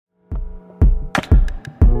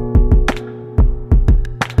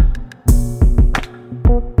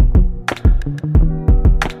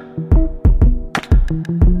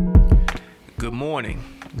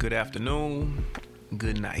good afternoon,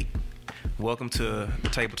 good night. Welcome to the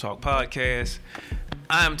Table Talk Podcast.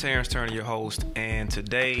 I'm Terrence Turner, your host, and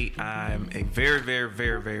today I'm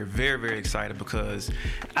very excited because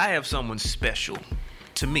I have someone special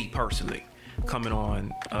to me personally coming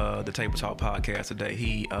on the Table Talk Podcast today.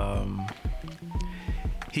 He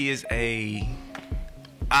is I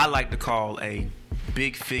like to call a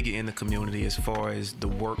big figure in the community as far as the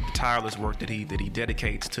tireless work that he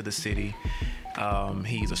dedicates to the city.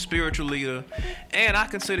 He's a spiritual leader, and I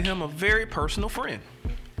consider him a very personal friend.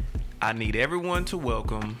 I need everyone to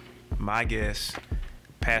welcome my guest,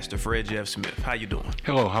 Pastor Fred Jeff Smith. How you doing?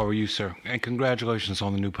 Hello, how are you, sir? And congratulations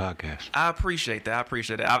on the new podcast. I appreciate that.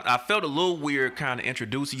 I felt a little weird kind of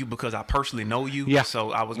introducing you because I personally know you. Yeah.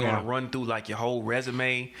 So I was going to run through like your whole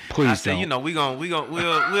resume. Please I said, don't.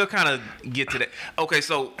 we'll kind of get to that. Okay,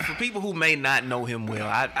 so for people who may not know him well,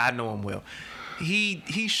 I know him well.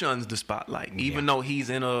 He shuns the spotlight, even though he's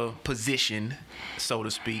in a position, so to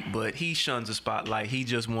speak, but he shuns the spotlight. He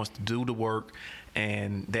just wants to do the work,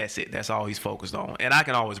 and that's it. That's all he's focused on. And I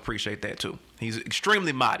can always appreciate that, too. He's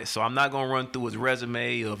extremely modest, so I'm not going to run through his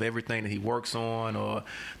resume of everything that he works on or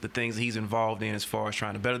the things that he's involved in as far as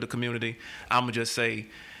trying to better the community. I'm going to just say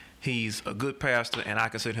he's a good pastor, and I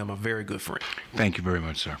consider him a very good friend. Thank you very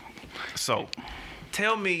much, sir. So,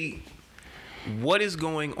 tell me, what is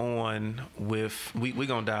going on with, we're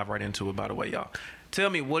going to dive right into it, by the way, y'all.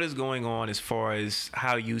 Tell me what is going on as far as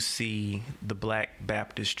how you see the Black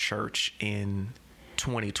Baptist Church in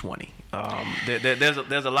 2020.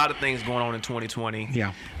 There's a lot of things going on in 2020.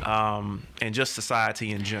 Yeah. And just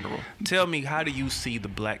society in general. Tell me, how do you see the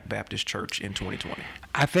Black Baptist Church in 2020?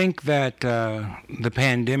 I think that the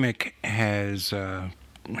pandemic has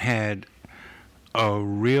had a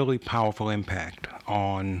really powerful impact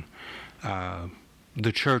on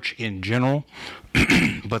the church in general,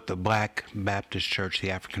 but the Black Baptist Church,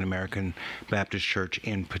 the African American Baptist Church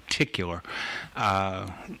in particular.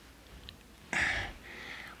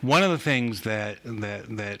 One of the things that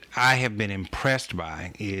I have been impressed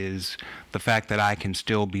by is the fact that I can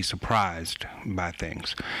still be surprised by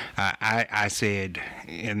things. I said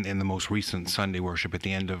in the most recent Sunday worship, at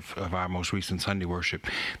the end of our most recent Sunday worship,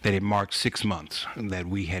 that it marked 6 months that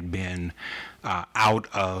we had been out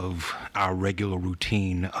of our regular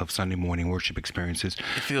routine of Sunday morning worship experiences.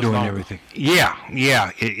 It feels doing longer. everything.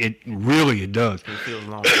 Yeah, it really does. It feels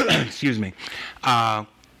long. Excuse me.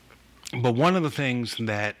 But one of the things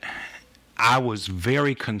that I was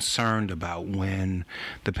very concerned about when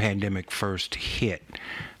the pandemic first hit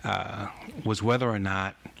was whether or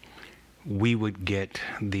not we would get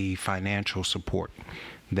the financial support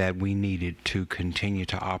that we needed to continue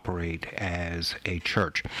to operate as a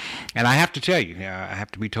church. And I have to tell you, I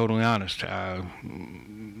have to be totally honest,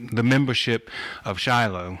 the membership of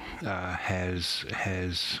Shiloh has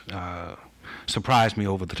surprised me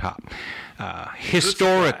over the top.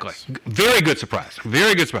 Historically, very good surprise.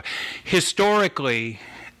 Historically,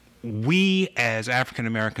 we as African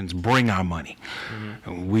Americans bring our money.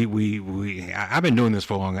 Mm-hmm. I've been doing this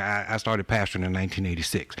for long. I started pastoring in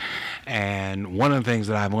 1986, and one of the things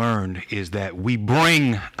that I've learned is that we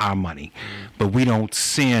bring our money, but we don't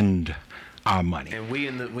send our money. And we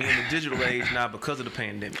in the digital age now because of the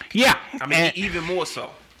pandemic. Yeah, I mean, even more so.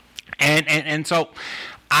 And so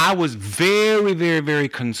I was very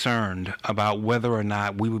concerned about whether or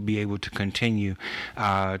not we would be able to continue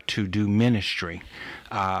to do ministry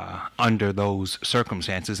under those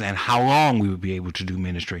circumstances, and how long we would be able to do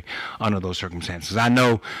ministry under those circumstances. I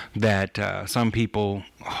know that some people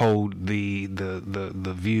hold the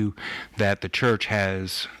view that the church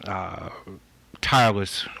has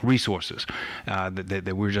tireless resources,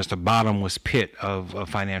 that we're just a bottomless pit of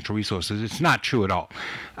financial resources. It's not true at all.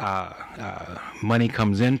 Money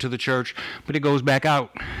comes into the church, but it goes back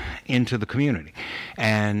out into the community.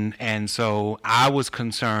 And so I was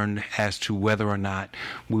concerned as to whether or not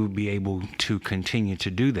we would be able to continue to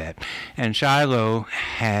do that. And Shiloh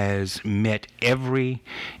has met every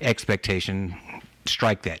expectation.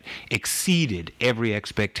 Strike that, exceeded every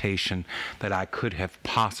expectation that I could have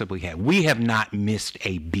possibly had. We have not missed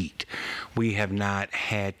a beat. We have not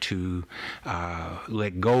had to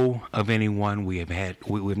let go of anyone. We've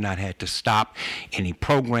not had to stop any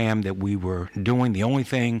program that we were doing. The only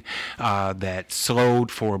thing that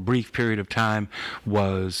slowed for a brief period of time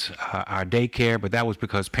was our daycare, but that was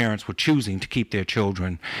because parents were choosing to keep their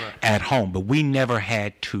children at home. But we never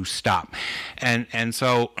had to stop. And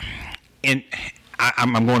so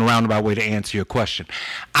I'm going a roundabout way to answer your question.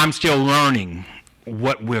 I'm still learning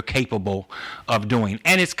what we're capable of doing.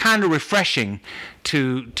 And it's kind of refreshing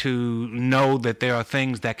to know that there are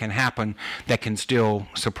things that can happen that can still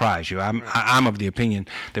surprise you. I'm of the opinion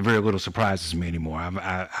that very little surprises me anymore.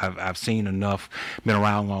 I've seen enough, been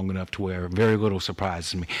around long enough to where very little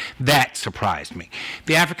surprises me. That surprised me.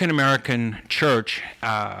 The African American church,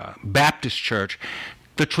 Baptist church,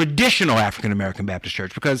 the traditional African American Baptist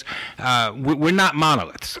church, because we're not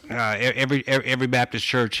monoliths. Every Baptist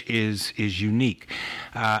church is unique.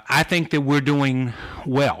 I think that we're doing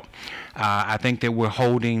well. I think that we're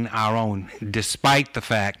holding our own, despite the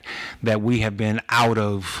fact that we have been out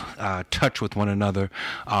of touch with one another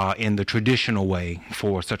in the traditional way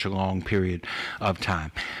for such a long period of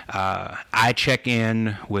time. I check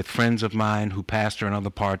in with friends of mine who pastor in other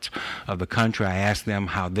parts of the country. I ask them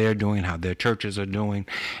how they're doing, how their churches are doing,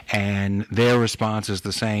 and their response is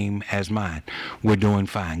the same as mine. We're doing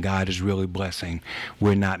fine. God is really blessing.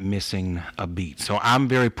 We're not missing a beat. So I'm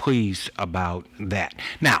very pleased about that.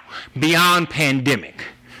 Now, beyond pandemic,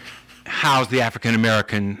 how's the African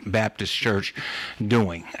American Baptist Church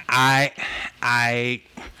doing? I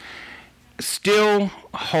still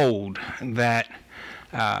hold that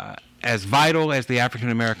as vital as the African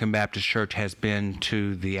American Baptist Church has been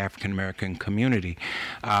to the African American community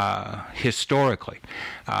historically,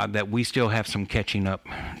 that we still have some catching up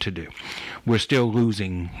to do. We're still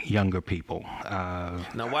losing younger people.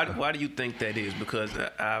 Now, why do you think that is? Because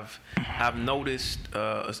I've noticed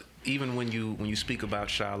even when you speak about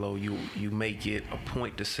Shiloh, you make it a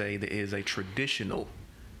point to say there is a traditional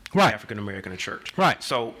African American church. Right.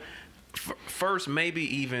 So first, maybe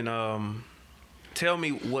even tell me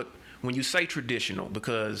what, when you say traditional,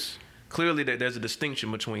 because clearly there's a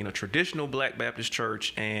distinction between a traditional Black Baptist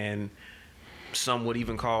church and some would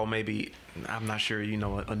even call, maybe, I'm not sure,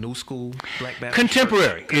 a new school Black Baptist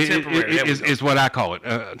Contemporary. church. Contemporary is what I call it.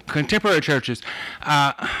 Contemporary churches.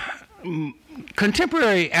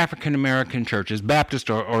 Contemporary African American churches, Baptist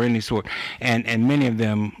or any sort, and many of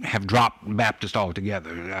them have dropped Baptist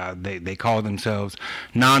altogether. They call themselves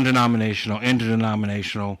non-denominational,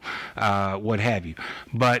 interdenominational, what have you.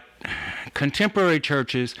 But contemporary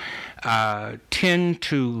churches tend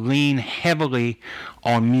to lean heavily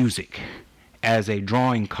on music as a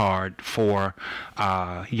drawing card for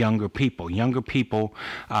younger people. Younger people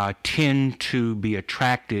tend to be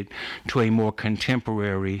attracted to a more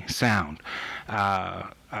contemporary sound.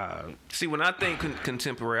 See, when I think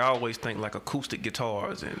contemporary, I always think like acoustic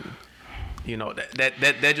guitars, and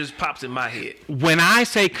that just pops in my head. When I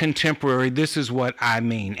say contemporary, this is what I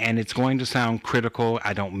mean, and it's going to sound critical.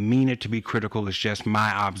 I don't mean it to be critical. It's just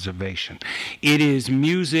my observation. It is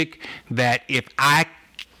music that if I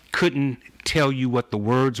couldn't tell you what the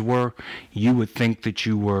words were, you would think that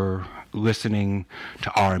you were listening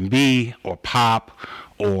to R&B or pop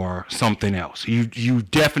or something else. You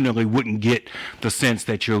definitely wouldn't get the sense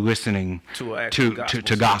that you're listening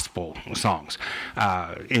to gospel songs.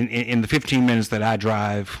 In the 15 minutes that I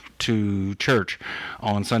drive to church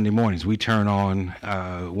on Sunday mornings, we turn on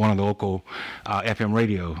one of the local FM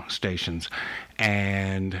radio stations,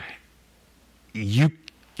 and you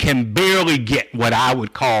can barely get what I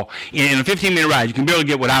would call, in a 15-minute ride, you can barely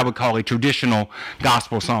get what I would call a traditional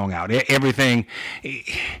gospel song out. Everything,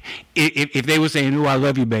 if they were saying, "Ooh, I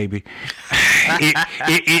love you, baby,"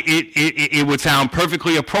 it would sound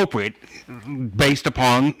perfectly appropriate based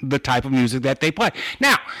upon the type of music that they play.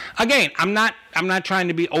 Now, again, I'm not trying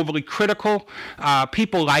to be overly critical.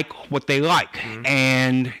 People like what they like,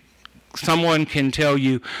 and someone can tell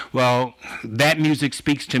you, well, that music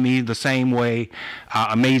speaks to me the same way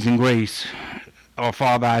Amazing Grace or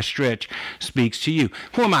Far By Stretch speaks to you.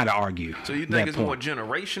 Who am I to argue? So you think it's more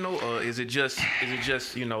generational, or is it just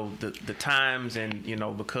the times,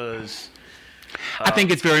 and because I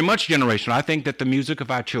think it's very much generational. I think that the music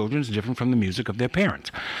of our children is different from the music of their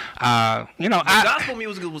parents. Gospel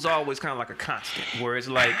music was always kind of like a constant, where it's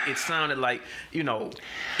like it sounded like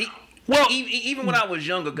well, even when I was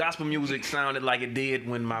younger, gospel music sounded like it did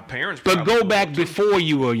when my parents. But go back before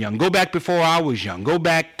you were young. Go back before I was young. Go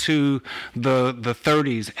back to the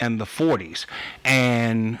 30s and the 40s,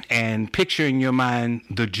 and picture in your mind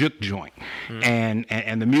the juke joint, and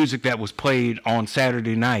the music that was played on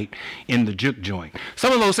Saturday night in the juke joint.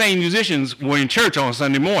 Some of those same musicians were in church on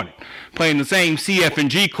Sunday morning, playing the same C, F, and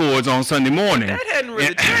G chords on Sunday morning. That hadn't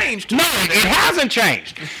really changed. No, it hasn't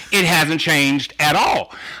changed. It hasn't changed at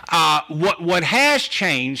all. What has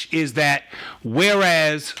changed is that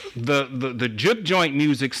whereas the juke joint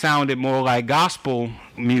music sounded more like gospel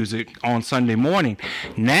music on Sunday morning,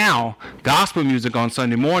 now gospel music on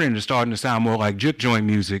Sunday morning is starting to sound more like juke joint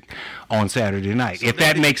music on Saturday night. So if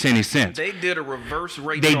that makes any sense. They did a reverse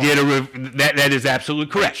Ray They Charles. did that is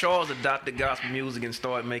absolutely correct. Ray Charles adopted gospel music and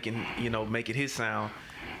started making his sound,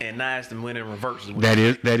 and now it's went in reverse. That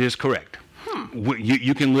is correct.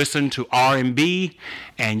 You can listen to R&B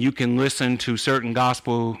and you can listen to certain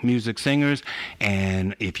gospel music singers,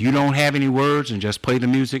 and if you don't have any words and just play the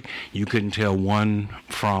music, you couldn't tell one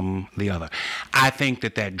from the other. I think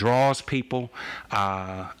that draws people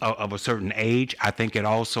of a certain age. I think it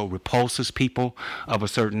also repulses people of a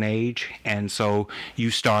certain age, and so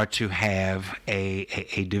you start to have a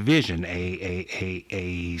division,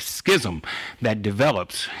 a schism that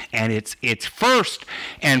develops, and it's first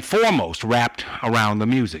and foremost wrapped around the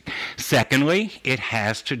music. Secondly, it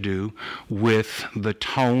has to do with the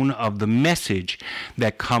tone of the message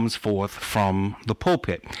that comes forth from the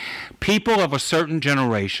pulpit. People of a certain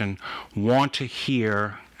generation want to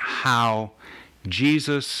hear how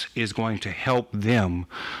Jesus is going to help them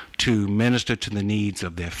to minister to the needs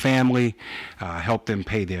of their family, help them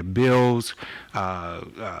pay their bills,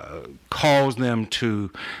 cause them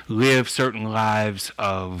to live certain lives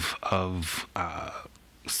of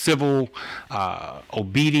civil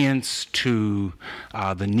obedience to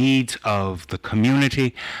the needs of the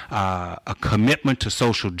community, a commitment to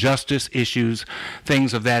social justice issues,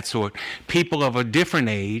 things of that sort. People of a different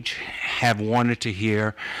age have wanted to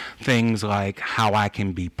hear things like how I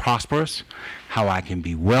can be prosperous, how I can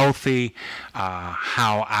be wealthy,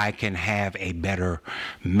 how I can have a better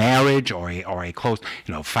marriage or a close,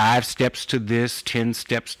 5 steps to this, 10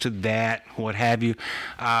 steps to that, what have you.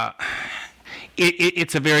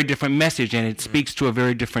 It's a very different message, and it speaks to a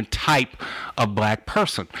very different type of black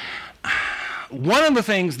person. One of the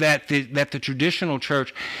things that the traditional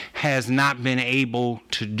church has not been able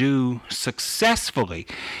to do successfully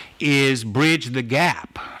is bridge the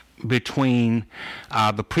gap between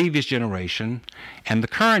the previous generation and the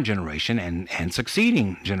current generation and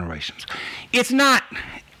succeeding generations. It's not,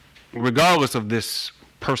 regardless of this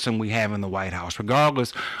person we have in the White House,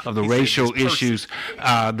 regardless of the racial issues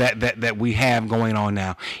that we have going on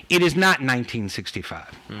now, it is not 1965.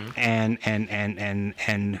 Mm-hmm.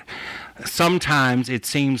 And sometimes it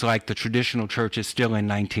seems like the traditional church is still in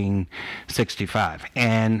 1965,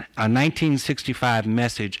 and a 1965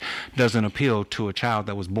 message doesn't appeal to a child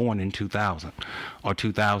that was born in 2000 or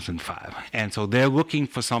 2005, and so they're looking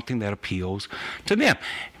for something that appeals to them.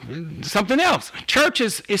 Something else. Church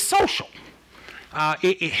is social.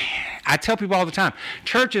 I tell people all the time,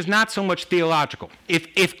 church is not so much theological.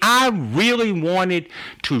 If I really wanted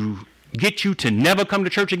to get you to never come to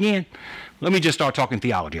church again, let me just start talking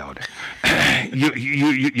theology all day.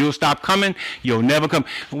 You'll stop coming. You'll never come.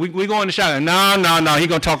 We go in the shower. No. He's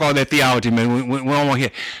going to talk all that theology, man. We don't want to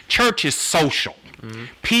hear. Church is social. Mm-hmm.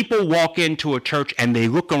 People walk into a church and they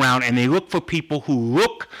look around and they look for people who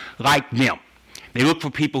look like them. They look for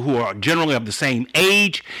people who are generally of the same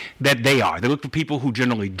age that they are. They look for people who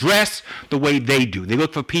generally dress the way they do. They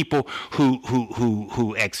look for people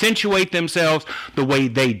who accentuate themselves the way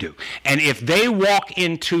they do. And if they walk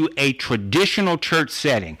into a traditional church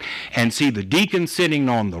setting and see the deacon sitting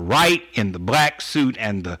on the right in the black suit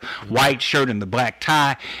and the white shirt and the black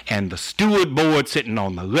tie, and the steward board sitting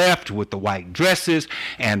on the left with the white dresses,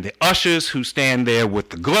 and the ushers who stand there with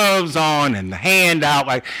the gloves on and the hand out,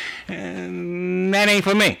 like, that ain't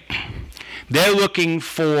for me. They're looking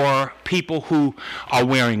for people who are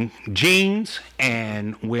wearing jeans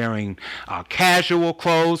and wearing casual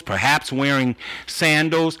clothes, perhaps wearing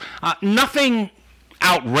sandals. Nothing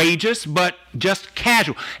outrageous, but just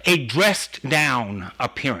casual, a dressed down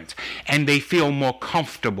appearance, and they feel more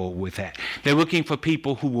comfortable with that. They're looking for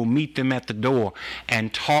people who will meet them at the door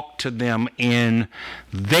and talk to them in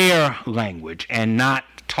their language and not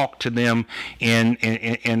talk to them in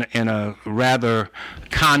a rather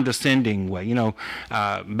condescending way.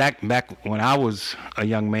 Back when I was a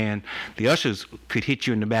young man, the ushers could hit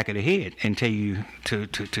you in the back of the head and tell you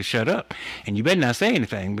to shut up, and you better not say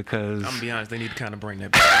anything, because I'm gonna be honest, they need to kind of bring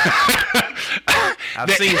that back. I've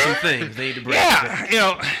seen some things they need to bring.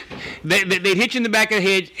 Yeah, they'd hit you in the back of the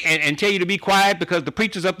head and tell you to be quiet because the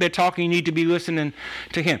preacher's up there talking. You need to be listening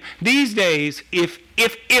to him. These days,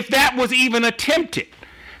 if that was even attempted,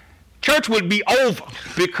 church would be over,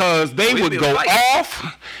 because they would go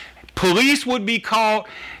off. Police would be called.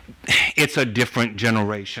 It's a different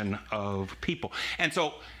generation of people. And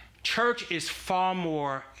so church is far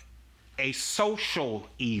more a social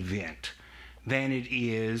event than it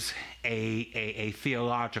is a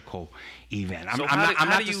theological event. So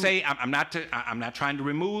I'm not trying to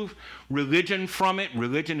remove religion from it.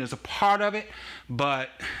 Religion is a part of it, but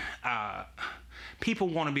people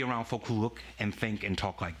want to be around folk who look and think and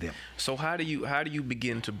talk like them. So how do you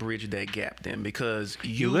begin to bridge that gap then? Because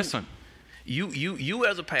you listen. You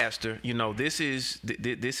as a pastor, this is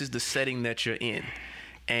the setting that you're in,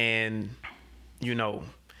 and you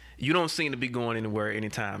don't seem to be going anywhere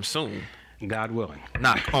anytime soon. God willing.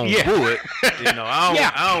 Knock on wood.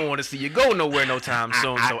 I don't want to see you go nowhere no time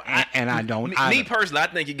soon. I don't. Me personally, I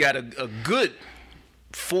think you got a good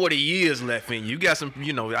 40 years left in you. You got some,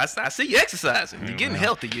 I see you exercising. You're getting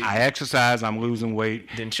healthy. I exercise. I'm losing weight.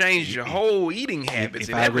 Then change your whole eating habits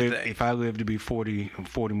and everything. If I live to be 40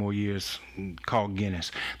 more years, call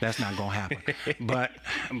Guinness. That's not going to happen.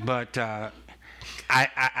 but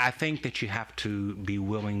I think that you have to be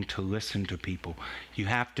willing to listen to people. You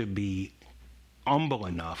have to be humble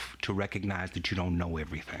enough to recognize that you don't know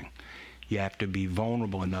everything. You have to be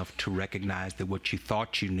vulnerable enough to recognize that what you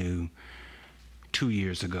thought you knew 2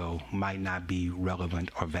 years ago might not be relevant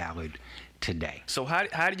or valid today. So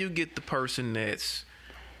how do you get the person that's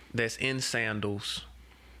in sandals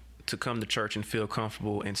to come to church and feel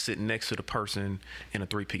comfortable and sit next to the person in a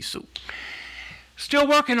 3-piece suit? Still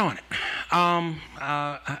working on it. I'm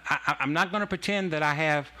not going to pretend that I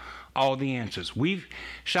have all the answers.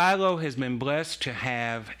 Shiloh has been blessed to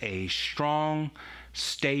have a strong,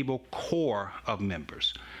 stable core of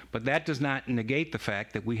members. But that does not negate the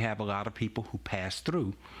fact that we have a lot of people who pass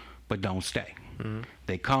through but don't stay. Mm-hmm.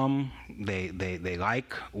 They come, they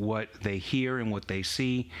like what they hear and what they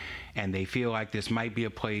see, and they feel like this might be a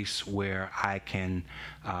place where I can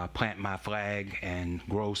plant my flag and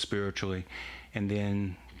grow spiritually. And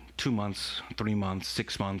then 2 months, 3 months,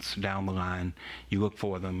 6 months down the line, you look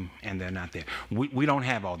for them and they're not there. We don't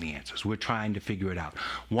have all the answers. We're trying to figure it out.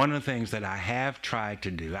 One of the things that I have tried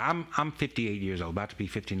to do, I'm 58 years old, about to be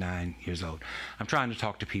 59 years old. I'm trying to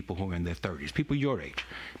talk to people who are in their 30s, people your age,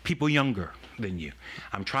 people younger than you.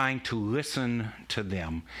 I'm trying to listen to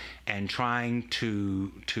them and trying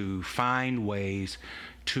to find ways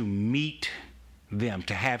to meet them,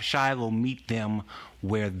 to have Shiloh meet them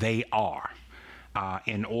where they are.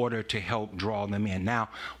 In order to help draw them in. Now,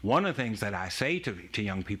 one of the things that I say to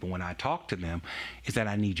young people when I talk to them is that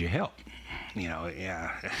I need your help.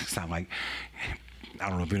 It's not like, I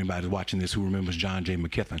don't know if anybody's watching this who remembers John J.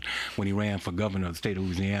 McKithen when he ran for governor of the state of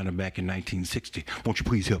Louisiana back in 1960. Won't you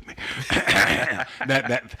please help me?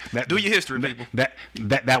 Do your history, people.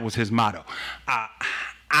 That was his motto.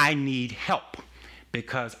 I need help,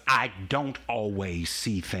 because I don't always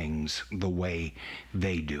see things the way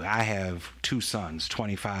they do. I have 2 sons,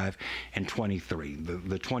 25 and 23.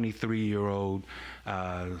 The 23-year-old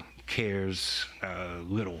cares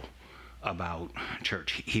little about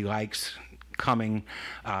church. He likes coming,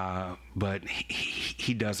 but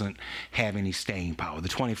he doesn't have any staying power. The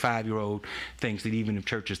 25-year-old thinks that even if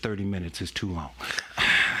church is 30 minutes is too long.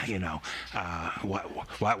 Why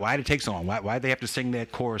did it take so long? Why did they have to sing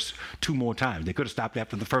that chorus 2 more times? They could have stopped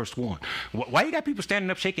after the first one. Why you got people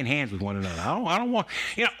standing up shaking hands with one another? I don't want,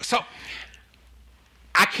 so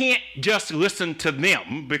I can't just listen to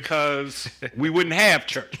them because we wouldn't have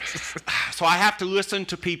church. So I have to listen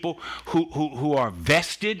to people who are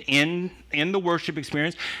vested in the worship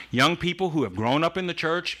experience, young people who have grown up in the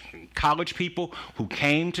church, college people who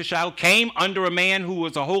came to Shiloh, came under a man who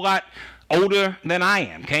was a whole lot older than I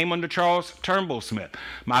am, came under Charles Turnbull Smith,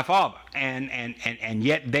 my father, and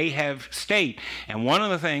yet they have stayed. And one of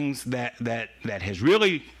the things that has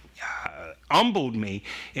really humbled me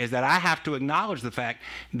is that I have to acknowledge the fact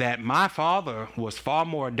that my father was far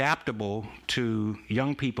more adaptable to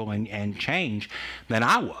young people and change than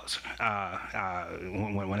I was.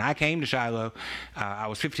 When I came to Shiloh, I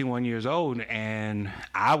was 51 years old, and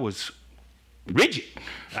I was rigid.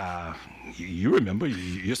 You remember,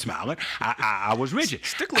 you're smiling. I was rigid.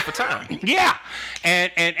 Stickler for time. Yeah.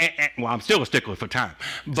 And well, I'm still a stickler for time.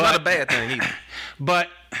 It's not a bad thing either. But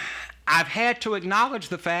I've had to acknowledge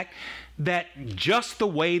the fact that just the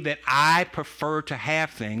way that I prefer to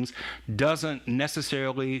have things doesn't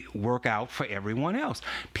necessarily work out for everyone else.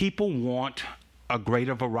 People want a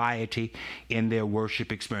greater variety in their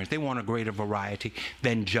worship experience. They want a greater variety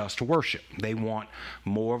than just worship. They want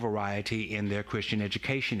more variety in their Christian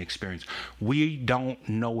education experience. We don't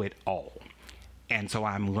know it all. And so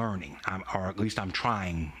I'm learning, or at least I'm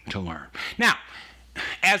trying to learn. Now,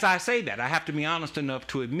 as I say that, I have to be honest enough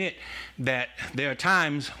to admit that there are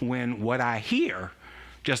times when what I hear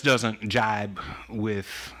just doesn't jibe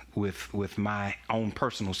with my own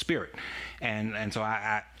personal spirit. And so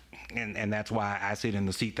And that's why I sit in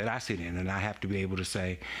the seat that I sit in, and I have to be able to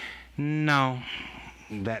say, no,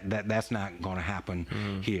 that's not going to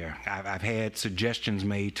happen here. I've had suggestions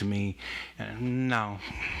made to me. No,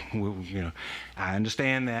 I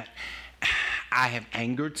understand that. I have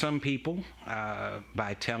angered some people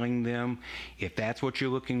by telling them, if that's what you're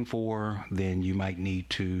looking for, then you might need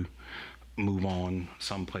to move on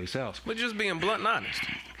someplace else. But just being blunt and honest.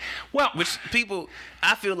 Well,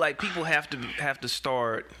 I feel like people have to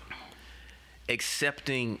start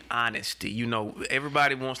accepting honesty.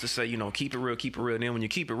 Everybody wants to say, keep it real. And then when you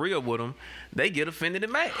keep it real with them, they get offended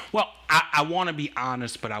and mad. Well, I want to be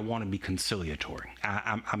honest, but I want to be conciliatory.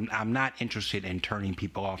 I'm not interested in turning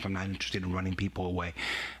people off. I'm not interested in running people away.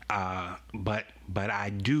 But I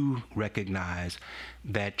do recognize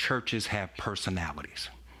that churches have personalities.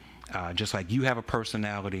 Just like you have a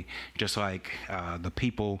personality, just like the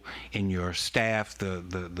people in your staff,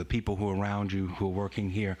 the people who are around you who are working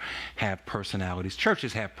here have personalities.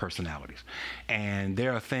 Churches have personalities. And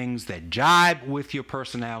there are things that jibe with your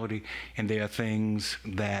personality, and there are things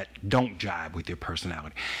that don't jibe with your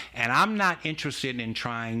personality. And I'm not interested in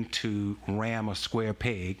trying to ram a square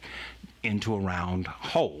peg into a round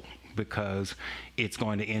hole, because it's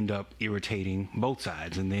going to end up irritating both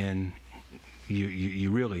sides, and then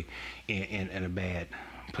you're really in a bad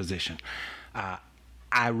position.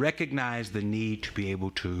 I recognize the need to be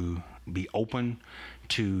able to be open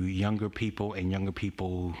to younger people and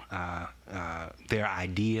their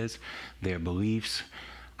ideas, their beliefs.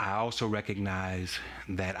 I also recognize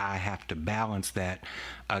that I have to balance that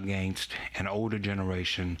against an older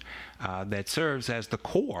generation that serves as the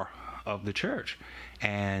core of the church,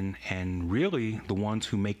 and really the ones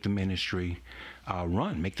who make the ministry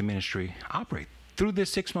make the ministry operate. Through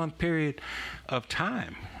this 6-month period of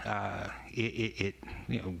time,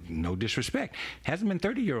 no disrespect, hasn't been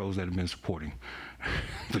 30-year-olds that have been supporting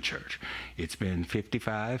the church. It's been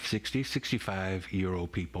 55, 60,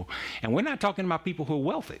 65-year-old people. And we're not talking about people who are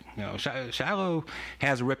wealthy. Shiloh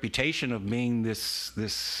has a reputation of being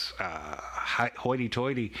this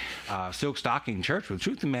hoity-toity silk stocking church. But the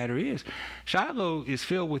truth of the matter is, Shiloh is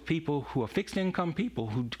filled with people who are fixed income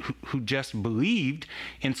people who just believed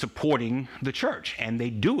in supporting the church, and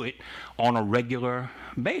they do it on a regular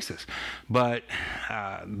basis. But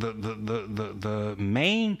the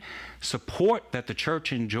main support that the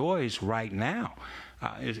church enjoys right now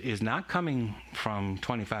is not coming from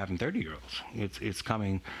 25 and 30-year-olds. It's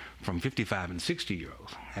coming from 55 and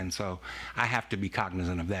 60-year-olds. And so I have to be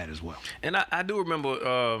cognizant of that as well. And I do remember,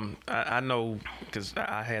 I know, because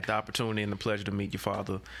I had the opportunity and the pleasure to meet your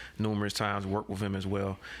father numerous times, work with him as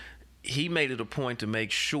well. He made it a point to make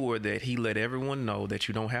sure that he let everyone know that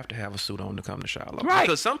you don't have to have a suit on to come to Shiloh. Right.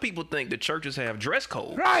 Because some people think the churches have dress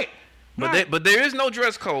code. Right. But there is no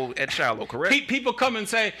dress code at Shiloh, correct? People come and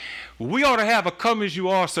say, we ought to have a come as you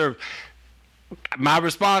are service. My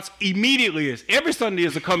response immediately is, every Sunday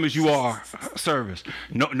is a come as you are service.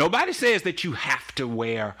 Nobody says that you have to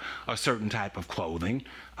wear a certain type of clothing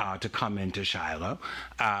to come into Shiloh.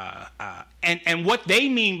 And what they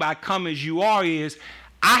mean by come as you are is,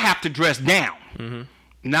 I have to dress down,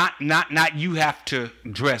 not you have to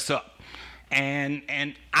dress up. And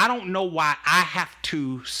I don't know why I have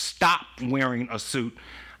to stop wearing a suit.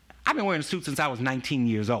 I've been wearing a suit since I was 19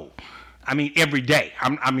 years old. I mean, every day.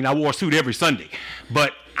 I wore a suit every Sunday.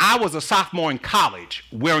 But I was a sophomore in college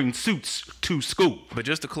wearing suits to school. But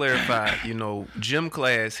just to clarify, gym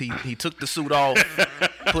class, he took the suit off,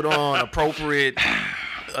 put on appropriate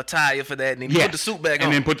attire for that, and he put the suit back on.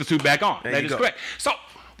 And then put the suit back on. There that you is go. Correct. So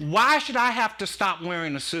why should I have to stop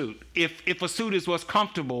wearing a suit if a suit is what's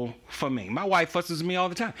comfortable for me? My wife fusses at me all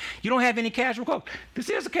the time. You don't have any casual clothes. This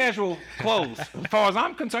is a casual clothes. As far as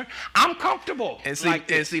I'm concerned, I'm comfortable. And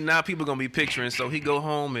see, now people going to be picturing, so he go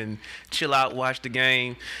home and chill out, watch the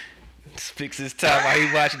game, fix his tie while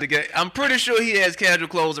he watching the game. I'm pretty sure he has casual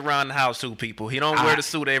clothes around the house too, people. He don't wear the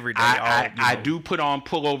suit every day. I do put on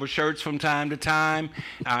pullover shirts from time to time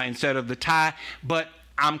instead of the tie, but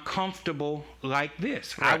I'm comfortable like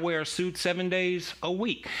this. Right. I wear a suit 7 days a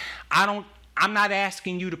week. I'm not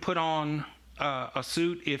asking you to put on a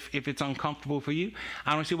suit if it's uncomfortable for you.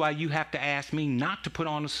 I don't see why you have to ask me not to put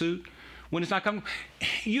on a suit when it's not comfortable.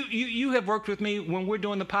 You have worked with me when we're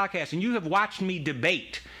doing the podcast, and you have watched me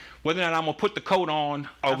debate whether or not I'm going to put the coat on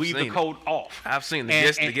or leave the coat off. I've seen the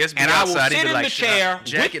guests be outside. And I will sit in the chair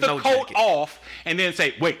with the coat off and then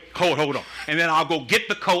say, wait, hold on. And then I'll go get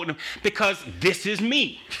the coat because this is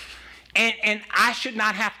me. And I should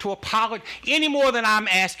not have to apologize any more than I'm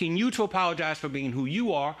asking you to apologize for being who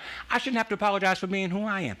you are. I shouldn't have to apologize for being who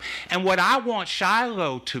I am. And what I want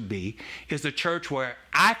Shiloh to be is a church where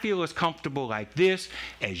I feel as comfortable like this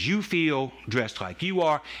as you feel dressed like you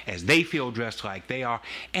are, as they feel dressed like they are,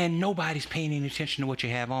 and nobody's paying any attention to what you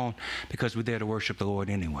have on because we're there to worship the Lord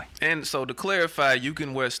anyway. And so to clarify, you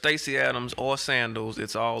can wear Stacey Adams or sandals.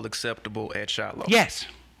 It's all acceptable at Shiloh. Yes.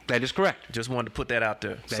 That is correct. Just wanted to put that out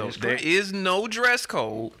there. That is there correct. is no dress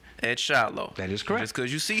code at Shiloh. That is correct. Just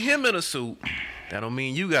because you see him in a suit, that don't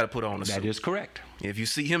mean you got to put on a suit. That is correct. If you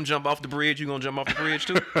see him jump off the bridge, you gonna jump off the bridge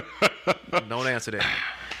too? Don't answer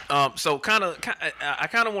that. So I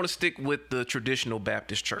kind of want to stick with the traditional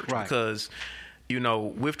Baptist church, right, because, you know,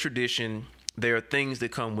 with tradition, there are things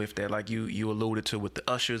that come with that, like you alluded to with the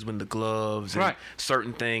ushers, with the gloves, and right,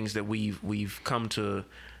 certain things that we've come to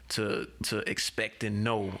expect and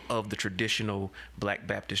know of the traditional Black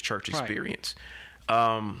Baptist church experience.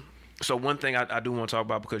 Right. So one thing I do want to talk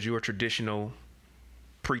about, because you're a traditional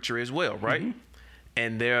preacher as well, right? Mm-hmm.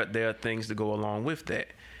 And there are things that go along with that.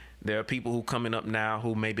 There are people who coming up now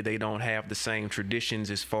who maybe they don't have the same traditions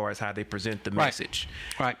as far as how they present the message.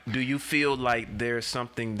 Right. Do you feel like there's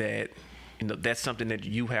something that, you know, that's something that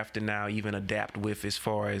you have to now even adapt with as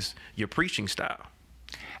far as your preaching style?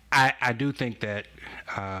 I do think that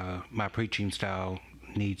my preaching style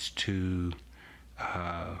needs to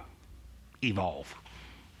evolve,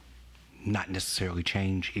 not necessarily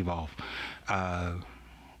change, evolve.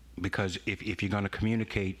 Because if you're going to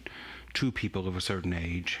communicate to people of a certain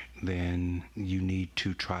age, then you need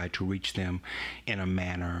to try to reach them in a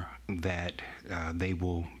manner that they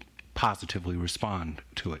will positively respond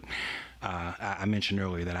to it. I mentioned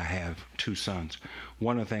earlier that I have 2 sons.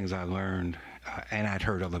 One of the things I learned, and I'd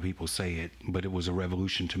heard other people say it, but it was a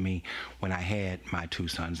revolution to me when I had my 2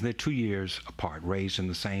 sons. They're 2 years apart, raised in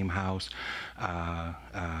the same house,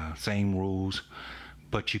 same rules,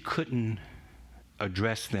 but you couldn't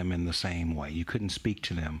address them in the same way. You couldn't speak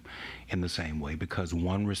to them in the same way, because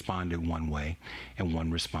one responded one way and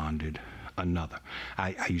one responded another.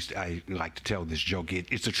 I like to tell this joke.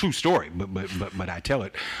 It's a true story, but I tell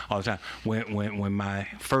it all the time. When my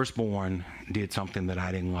firstborn did something that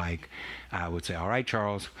I didn't like, I would say, "All right,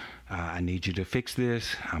 Charles, I need you to fix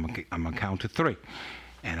this. I'm gonna count to 3."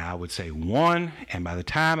 And I would say 1, and by the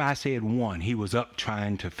time I said 1, he was up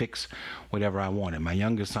trying to fix whatever I wanted. My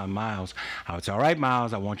youngest son, Miles, I would say, "All right,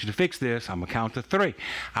 Miles, I want you to fix this. I'm going to count to 3.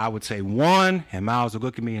 I would say 1, and Miles would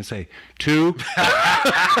look at me and say 2.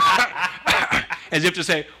 As if to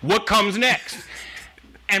say, what comes next?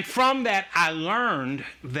 And from that, I learned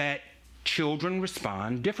that children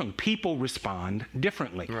respond differently. People respond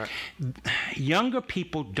differently. Right. Younger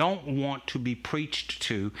people don't want to be preached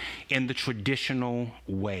to in the traditional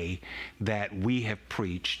way that we have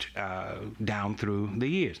preached down through the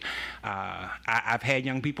years. I've had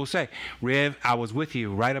young people say, "Rev, I was with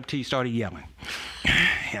you right up till you started yelling."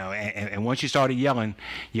 You know, and once you started yelling,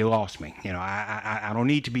 you lost me. You know, I don't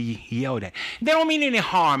need to be yelled at. They don't mean any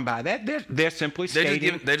harm by that. They're simply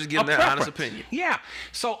stating they're just giving their honest opinion. Yeah.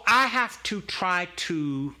 So I have to try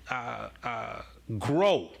to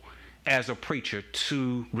grow as a preacher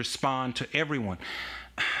to respond to everyone.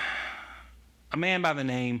 A man by the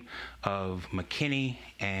name of McKinney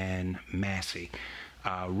and Massey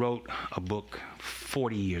wrote a book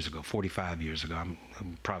 40 years ago, 45 years ago,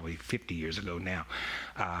 probably 50 years ago now,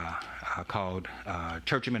 called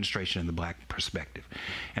Church Administration in the Black Perspective.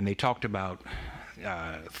 And they talked about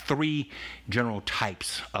 3 general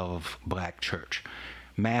types of black church: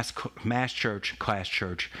 mass church, class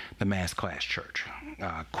church, the mass class church.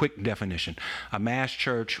 Quick definition: a mass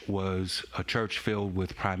church was a church filled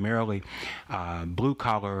with primarily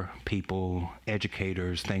blue-collar people,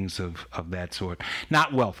 educators, things of that sort.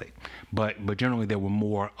 Not wealthy, but generally there were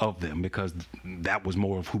more of them, because that was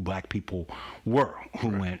more of who black people were who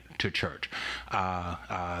went to church.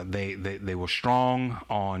 They were strong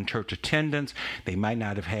on church attendance. They might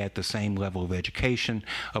not have had the same level of education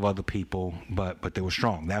of other people, but they were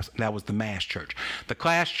strong. That was the mass church. The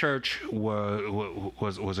class church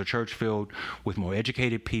was a church filled with more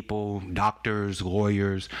educated people, doctors,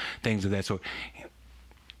 lawyers, things of that sort.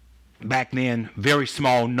 Back then, very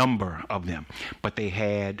small number of them, but they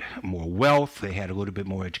had more wealth. They had a little bit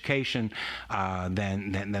more education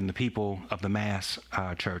than the people of the mass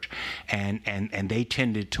church, and they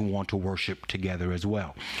tended to want to worship together as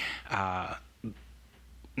well.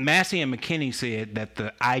 Massey and McKinney said that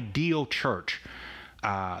the ideal church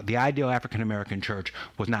the ideal African American church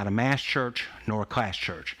was not a mass church nor a class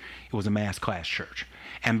church. It was a mass class church.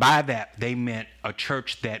 And by that, they meant a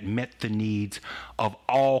church that met the needs of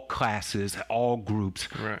all classes, all groups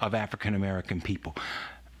of African American people.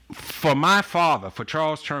 For my father, for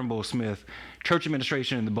Charles Turnbull Smith, church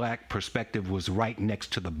administration in the black perspective was right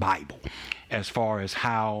next to the Bible as far as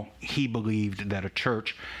how he believed that a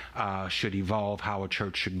church should evolve, how a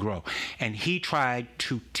church should grow. And he tried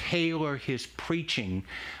to tailor his preaching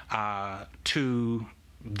to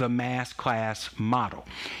the mass class model.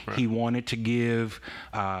 He wanted to give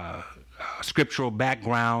scriptural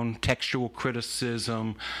background, textual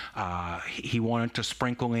criticism. He wanted to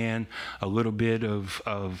sprinkle in a little bit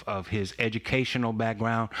of his educational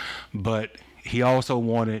background, but he also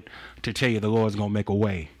wanted to tell you the Lord's going to make a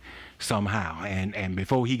way somehow. And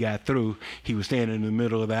before he got through, he was standing in the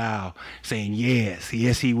middle of the aisle saying, yes,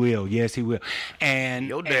 he will, yes, he will. And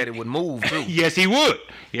your daddy would move too. Yes, he would.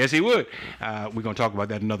 Yes, he would. We're going to talk about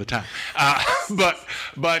that another time. But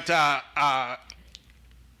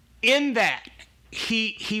in that,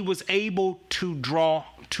 he was able to draw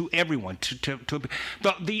to everyone.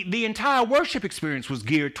 The entire worship experience was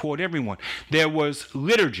geared toward everyone. There was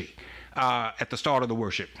liturgy at the start of the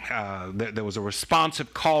worship. There was a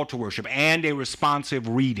responsive call to worship and a responsive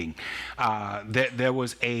reading. There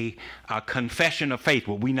was a confession of faith,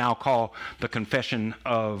 what we now call the confession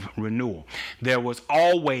of renewal. There was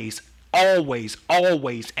always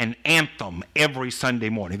an anthem every Sunday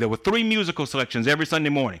morning. There were 3 musical selections every Sunday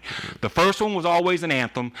morning. The first one was always an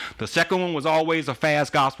anthem. The second one was always a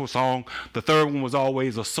fast gospel song. The third one was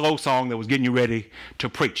always a slow song that was getting you ready to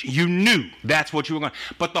preach. You knew that's what you were going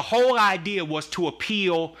to. But the whole idea was to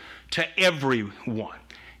appeal to everyone.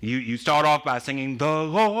 You start off by singing, "The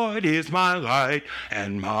Lord is my light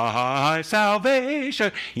and my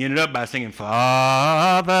salvation." You ended up by singing,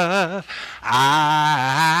 "Father,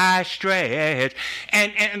 I stretch."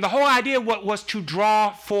 And the whole idea was to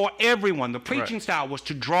draw for everyone. The preaching style was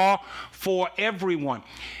to draw for everyone.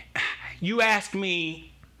 You asked me,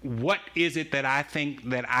 what is it that I think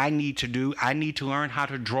that I need to do? I need to learn how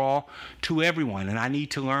to draw to everyone, and I need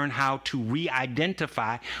to learn how to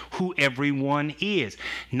re-identify who everyone is.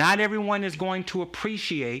 Not everyone is going to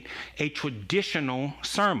appreciate a traditional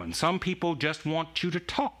sermon. Some people just want you to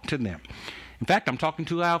talk to them. In fact, I'm talking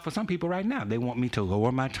too loud for some people right now. They want me to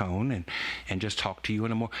lower my tone and just talk to you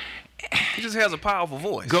in a more... He just has a powerful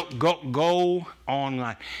voice. Go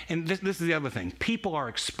online. And this is the other thing. People are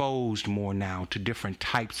exposed more now to different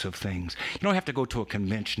types of things. You don't have to go to a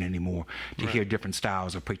convention anymore to hear different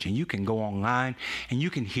styles of preaching. You can go online and you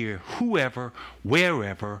can hear whoever,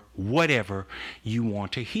 wherever, whatever you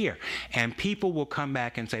want to hear. And people will come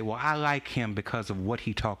back and say, well, I like him because of what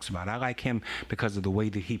he talks about. I like him because of the way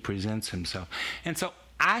that he presents himself. And so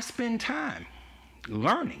I spend time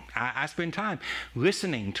learning. I spend time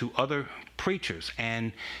listening to other preachers,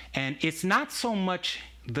 and it's not so much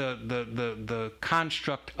the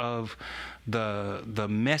construct of the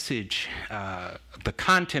message, the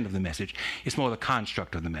content of the message. It's more the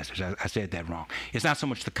construct of the message. I said that wrong. It's not so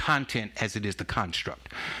much the content as it is the construct.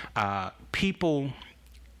 People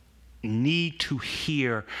need to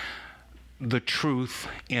hear the truth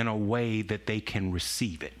in a way that they can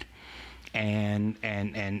receive it, and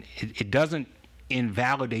it doesn't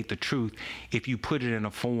invalidate the truth if you put it in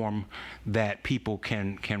a form that people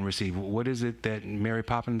can receive. What is it that Mary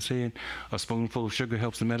Poppins said? A spoonful of sugar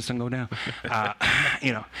helps the medicine go down.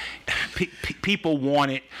 People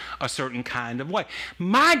want it a certain kind of way.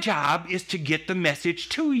 My job is to get the message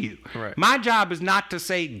to you. Right. My job is not to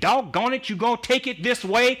say, doggone it, you gonna take it this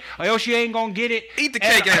way or else you ain't gonna get it. Eat the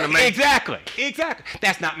cake, Anna Mae. Exactly.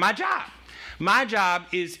 That's not my job. My job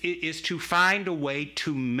is to find a way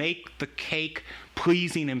to make the cake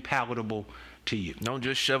pleasing and palatable to you. Don't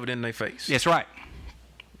just shove it in their face. That's right.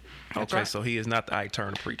 Okay, so he is not the Ike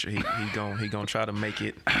Turner preacher. He gonna try to make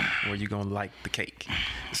it where you gonna like the cake.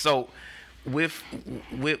 So with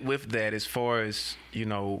that, as far as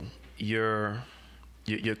you're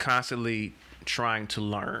constantly trying to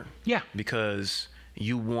learn. Yeah. Because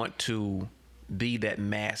you want to be that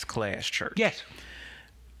mass class church. Yes.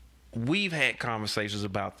 We've had conversations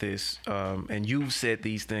about this, and you've said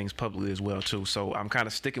these things publicly as well too. So I'm kind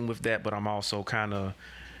of sticking with that, but I'm also kind of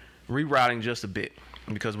rerouting just a bit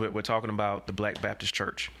because we're talking about the Black Baptist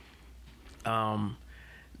Church.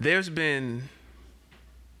 There's been,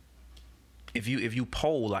 if you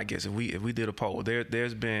poll, I guess if we did a poll,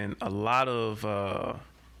 there's been a lot of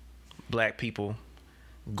black people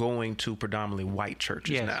going to predominantly white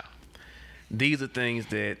churches now. These are things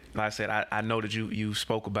that, like I said, I know that you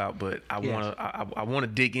spoke about, but I want to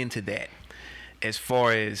dig into that as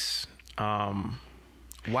far as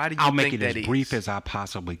Why do you I'll think make it that as is? brief as I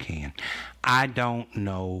possibly can. I don't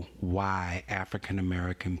know why African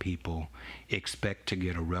American people expect to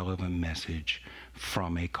get a relevant message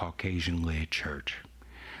from a Caucasian-led church.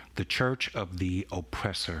 The church of the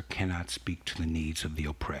oppressor cannot speak to the needs of the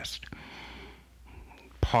oppressed.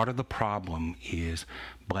 Part of the problem is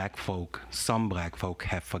some black folk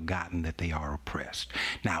have forgotten that they are oppressed.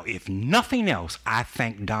 Now, if nothing else, I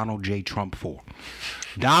thank Donald J. Trump for.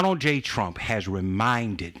 Donald J. Trump has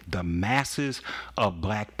reminded the masses of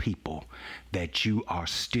black people that you are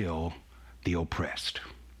still the oppressed.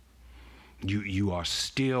 You are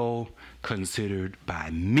still considered by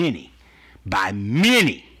many,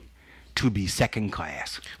 to be second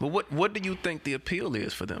class. But what do you think the appeal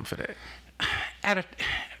is for them for that?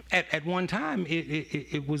 At one time,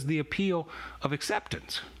 it was the appeal of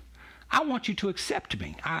acceptance. I want you to accept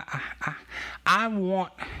me. I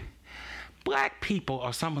want. Black people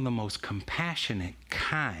are some of the most compassionate,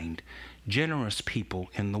 kind, generous people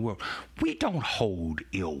in the world. We don't hold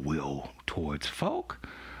ill will towards folk.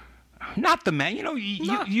 Not the man. You know,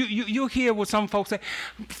 you'll hear what some folks say.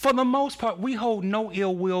 For the most part, we hold no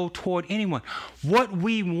ill will toward anyone. What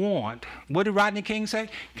we want, what did Rodney King say?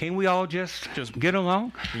 Can we all just get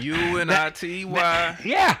along? U-N-I-T-Y.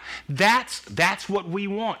 Yeah, that's what we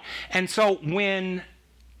want. And so when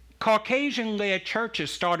Caucasian-led churches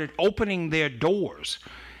started opening their doors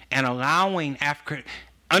and allowing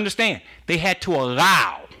understand, they had to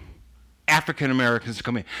allow African Americans to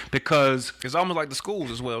come in because It's almost like the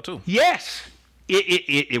schools as well too. yes,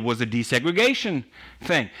 it was a desegregation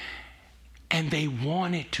thing, and they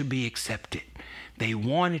wanted to be accepted. They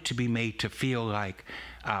wanted to be made to feel like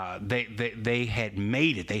they had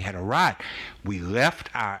made it. They had arrived. We left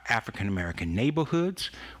our African American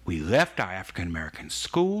neighborhoods. We left our African American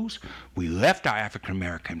schools. We left our African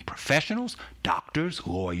American professionals, doctors,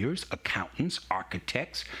 lawyers, accountants,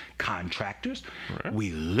 architects, contractors. Right.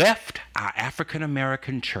 We left our African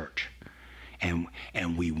American church. And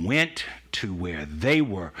we went to where they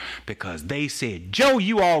were because they said, Joe,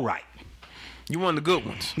 you all right. You one of the good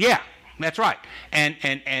ones. Yeah. That's right.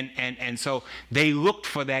 And so they looked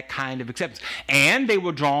for that kind of acceptance. And they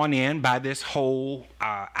were drawn in by this whole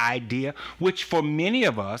idea, which for many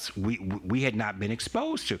of us, we had not been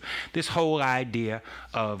exposed to. This whole idea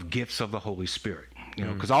of gifts of the Holy Spirit. You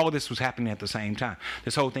know, because all of this was happening at the same time.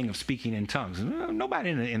 This whole thing of speaking in tongues.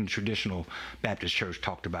 Nobody in the traditional Baptist church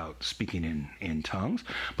talked about speaking in tongues,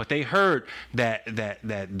 but they heard that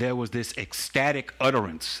there was this ecstatic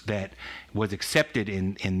utterance that was accepted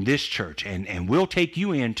in this church, and we'll take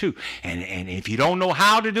you in too. And if you don't know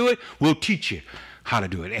how to do it, we'll teach you how to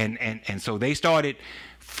do it. And so they started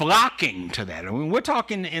flocking to that. I mean, we're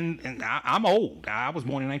talking I'm old. I was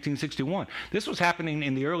born in 1961. This was happening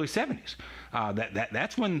in the early 70s.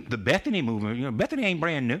 That's when the Bethany movement, you know, Bethany ain't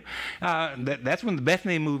brand new. That's when the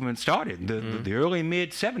Bethany movement started, the early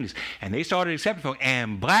mid 70s. And they started accepting folk,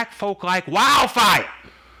 and black folk like wildfire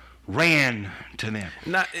ran to them.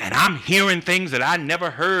 And I'm hearing things that I never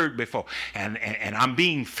heard before. And I'm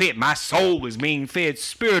being fed. My soul is being fed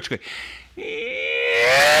spiritually.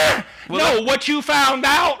 Yeah. Well, what you found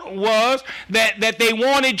out was that they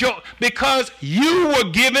wanted because you were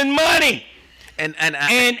giving money. And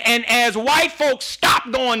as white folks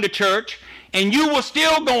stopped going to church and you were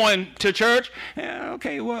still going to church,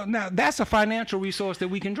 okay, well, now that's a financial resource that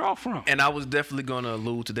we can draw from. And I was definitely going to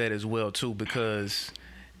allude to that as well, too, because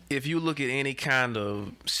if you look at any kind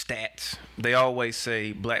of stats, they always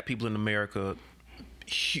say black people in America,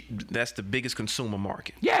 that's the biggest consumer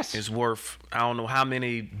market. Yes. It's worth, I don't know how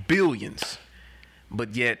many billions,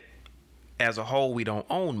 but yet as a whole, we don't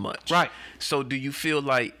own much. Right. So do you feel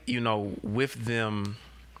like, you know, with them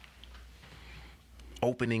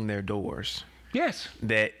opening their doors, yes,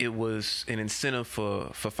 that it was an incentive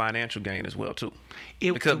for financial gain as well, too?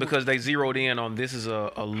 Because they zeroed in on this is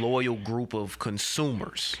a loyal group of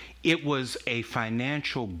consumers. It was a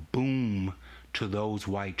financial boom to those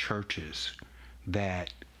white churches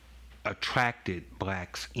that attracted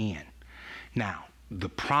blacks in. Now, the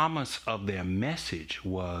promise of their message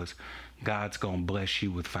was God's going to bless you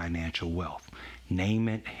with financial wealth. Name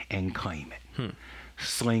it and claim it.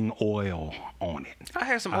 Sling oil on it. I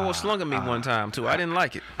had some oil slung at me one time, too. I didn't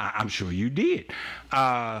like it. I'm sure you did.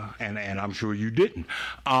 And I'm sure you didn't.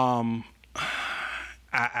 I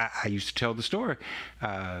used to tell the story.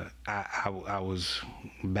 I was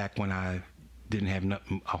back when I didn't have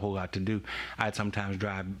a whole lot to do. I'd sometimes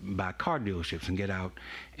drive by car dealerships and get out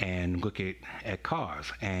and look at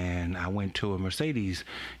cars. And I went to a Mercedes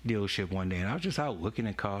dealership one day, and I was just out looking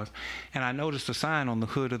at cars, and I noticed a sign on the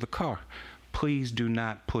hood of the car: please do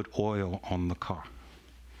not put oil on the car.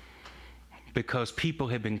 because people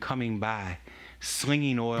have been coming by,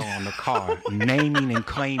 slinging oil on the car, naming and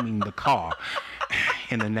claiming the car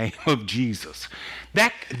in the name of Jesus.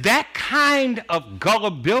 That kind of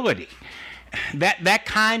gullibility, that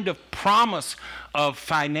kind of promise of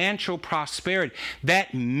financial prosperity,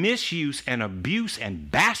 that misuse and abuse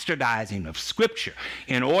and bastardizing of Scripture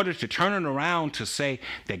in order to turn it around to say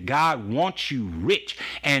that God wants you rich.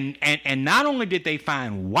 And not only did they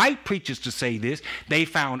find white preachers to say this, they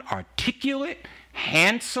found articulate,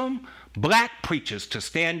 handsome, black preachers to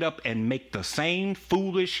stand up and make the same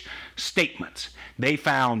foolish statements. They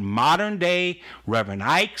found modern day Reverend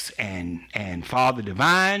Ikes and Father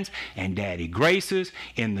Divines and Daddy Graces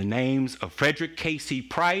in the names of Frederick K.C.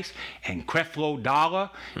 Price and Creflo Dollar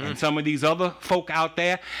and some of these other folk out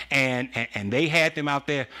there. And they had them out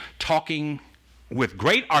there talking with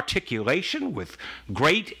great articulation, with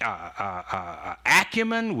great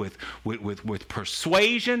acumen, with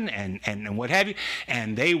persuasion and what have you,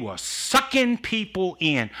 and they were sucking people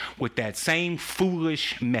in with that same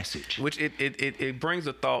foolish message. Which it brings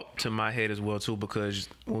a thought to my head as well too, because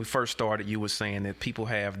when we first started, you were saying that people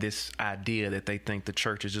have this idea that they think the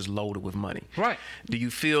church is just loaded with money. Right. Do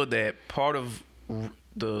you feel that part of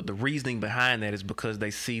the reasoning behind that is because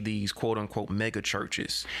they see these quote unquote mega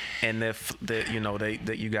churches, and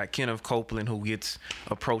that you got Kenneth Copeland who gets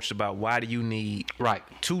approached about why do you need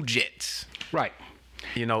 2 jets? Right.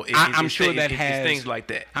 I'm sure that has things like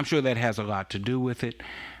that. I'm sure that has a lot to do with it.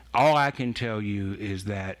 All I can tell you is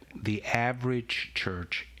that the average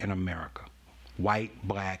church in America, white,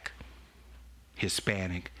 black,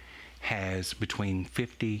 Hispanic, has between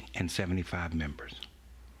 50 and 75 members.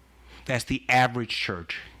 That's the average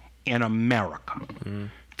church in America.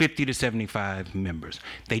 50 to 75 members.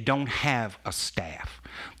 They don't have a staff.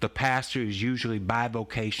 The pastor is usually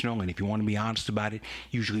bivocational, and if you want to be honest about it,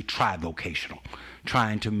 usually trivocational,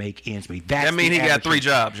 trying to make ends meet. That means he got 3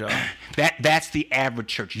 jobs, y'all. That's the average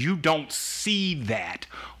church. You don't see that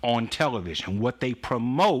on television. What they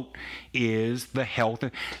promote is the health.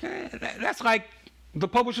 That's like the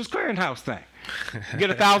Publishers Clearinghouse thing. You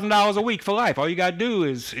get $1,000 a week for life. All you got to do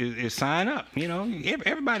is sign up.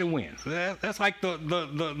 Everybody wins. That's like the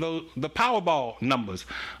Powerball numbers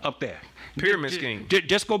up there. Pyramid scheme.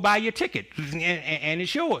 Just go buy your ticket, and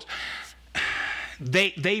it's yours.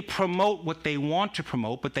 They promote what they want to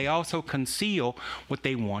promote, but they also conceal what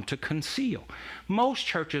they want to conceal. Most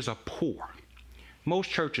churches are poor. Most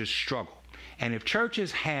churches struggle. And if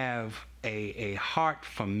churches have a heart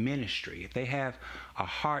for ministry, if they have a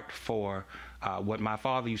heart for what my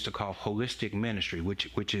father used to call holistic ministry,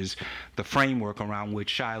 which is the framework around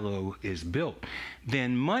which Shiloh is built,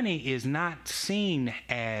 then money is not seen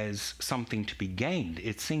as something to be gained.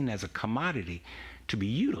 It's seen as a commodity to be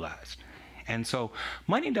utilized. And so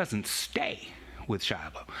money doesn't stay with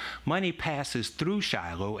Shiloh. Money passes through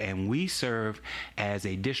Shiloh, and we serve as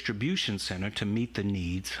a distribution center to meet the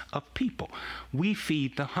needs of people. We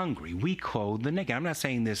feed the hungry. We clothe the naked. I'm not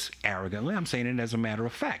saying this arrogantly. I'm saying it as a matter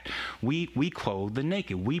of fact. We clothe the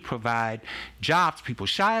naked. We provide jobs to people.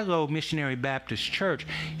 Shiloh Missionary Baptist Church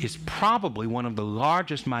is probably one of the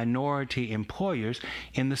largest minority employers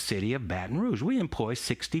in the city of Baton Rouge. We employ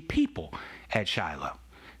 60 people at Shiloh.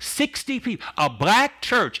 60 people. A black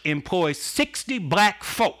church employs 60 black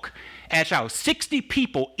folk at Shiloh. 60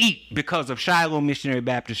 people eat because of Shiloh Missionary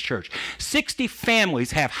Baptist Church. 60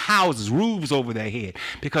 families have houses, roofs over their head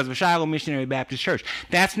because of Shiloh Missionary Baptist Church.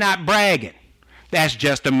 That's not bragging. That's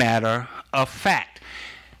just a matter of fact.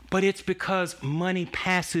 But it's because money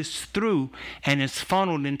passes through and is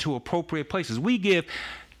funneled into appropriate places. We give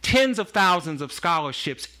tens of thousands of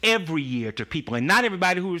scholarships every year to people, and not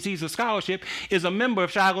everybody who receives a scholarship is a member of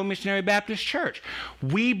Shiloh Missionary Baptist Church.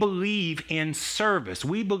 We believe in service.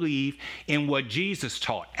 We believe in what Jesus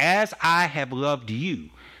taught. As I have loved you,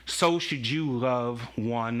 so should you love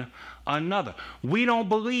one another. We don't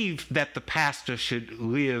believe that the pastor should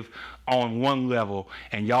live on one level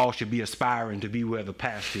and y'all should be aspiring to be where the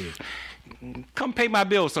pastor is. Come pay my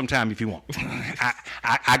bills sometime if you want.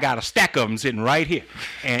 I got a stack of them sitting right here,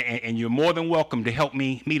 and you're more than welcome to help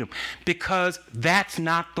me meet them, because that's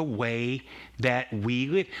not the way that we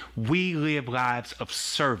live. We live lives of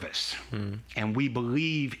service, and we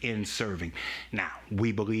believe in serving. Now,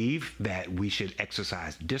 we believe that we should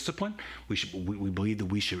exercise discipline. We believe that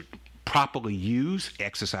we should properly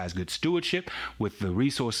exercise good stewardship with the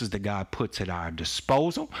resources that God puts at our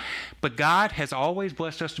disposal. But God has always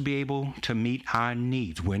blessed us to be able to meet our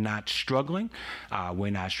needs. We're not struggling, we're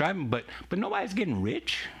not striving, but nobody's getting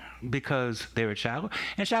rich because they're at Shiloh.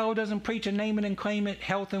 And Shiloh doesn't preach a name it and claim it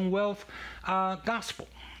health and wealth gospel.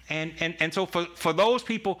 And so for those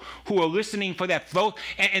people who are listening for that,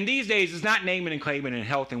 and these days it's not naming and claiming and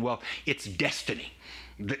health and wealth, it's destiny.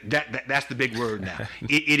 That's the big word now.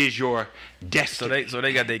 It is your destiny. So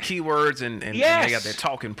they got their keywords and Yes. they got their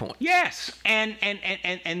talking points. Yes, and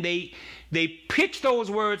they pitch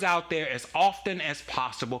those words out there as often as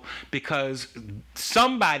possible because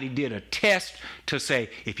somebody did a test to say,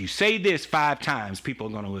 if you say this 5 times, people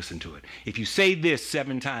are going to listen to it. If you say this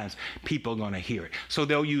 7 times, people are going to hear it. So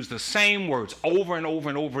they'll use the same words over and over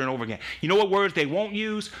and over and over again. You know what words they won't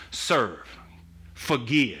use? Serve,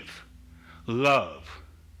 forgive, love.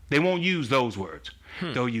 They won't use those words.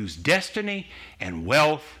 They'll use destiny and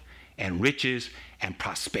wealth and riches and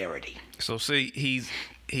prosperity. So see,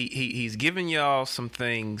 he's giving y'all some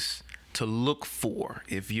things to look for.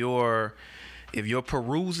 If you're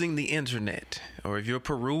perusing the internet or if you're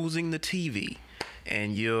perusing the TV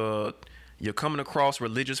and you're coming across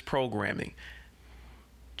religious programming,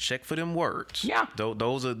 check for them words. Yeah.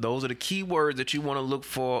 Those are the key words that you want to look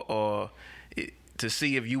for or to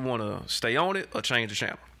see if you want to stay on it or change the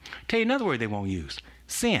channel. Tell you another word they won't use.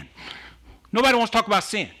 Sin. Nobody wants to talk about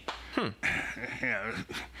sin.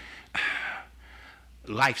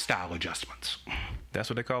 Lifestyle adjustments. That's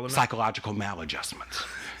what they call it now? Psychological maladjustments.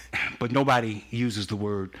 But nobody uses the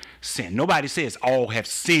word sin. Nobody says all have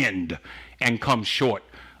sinned and come short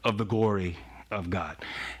of the glory of God.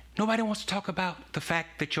 Nobody wants to talk about the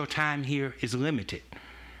fact that your time here is limited.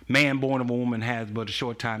 Man born of a woman has but a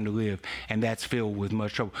short time to live, and that's filled with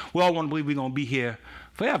much trouble. We all want to believe we're going to be here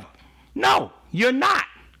forever. No, you're not.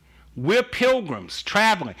 We're pilgrims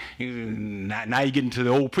traveling. Now you get into the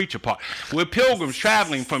old preacher part. We're pilgrims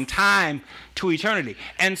traveling from time to eternity.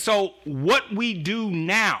 And so what we do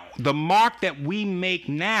now, the mark that we make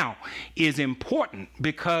now is important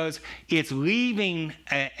because it's leaving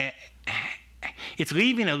a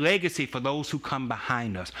legacy for those who come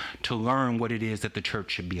behind us to learn what it is that the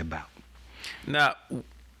church should be about. Now,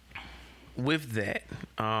 with that,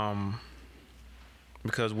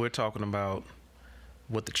 because we're talking about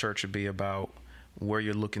what the church should be about, where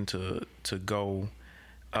you're looking to go,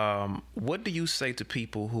 what do you say to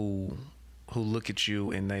people who look at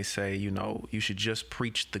you and they say, you should just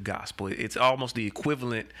preach the gospel? It's almost the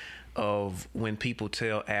equivalent of when people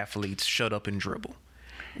tell athletes, shut up and dribble.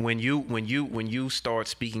 When you start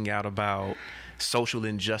speaking out about social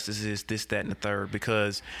injustices, this, that, and the third,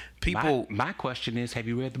 because people. My question is, have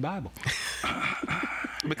you read the Bible?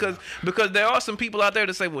 Because there are some people out there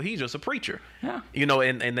that say, well, he's just a preacher. Yeah.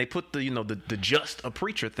 And they put the just a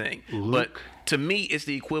preacher thing. But to me, it's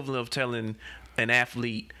the equivalent of telling an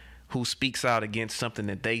athlete who speaks out against something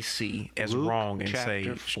that they see as wrong and say.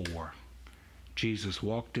 Luke chapter 4. Jesus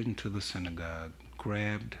walked into the synagogue,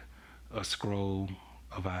 grabbed a scroll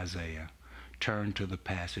of Isaiah, turned to the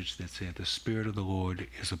passage that said, the Spirit of the Lord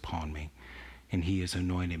is upon me, and he has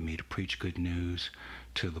anointed me to preach good news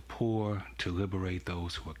to the poor, to liberate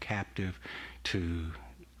those who are captive, to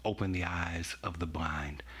open the eyes of the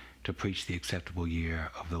blind, to preach the acceptable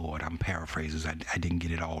year of the Lord. I'm paraphrasing. I didn't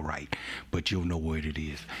get it all right, but you'll know what it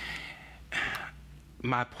is.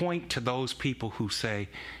 My point to those people who say,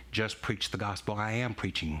 just preach the gospel, I am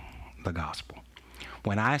preaching the gospel.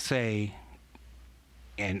 When I say,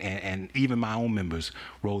 and even my own members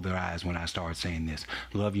roll their eyes when I start saying this,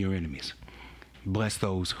 love your enemies, bless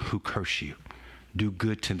those who curse you, do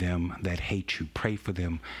good to them that hate you, pray for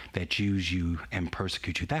them that use you and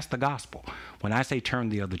persecute you. That's the gospel. When I say turn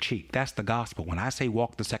the other cheek, that's the gospel. When I say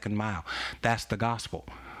walk the second mile, that's the gospel.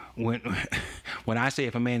 When I say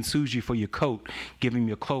if a man sues you for your coat, give him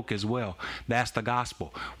your cloak as well, that's the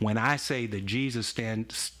gospel. When I say that Jesus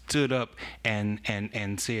stood up and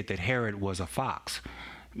said that Herod was a fox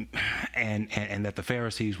and that the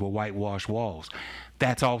Pharisees were whitewashed walls,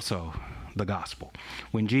 that's also the gospel.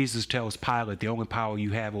 When Jesus tells Pilate, the only power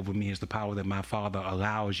you have over me is the power that my Father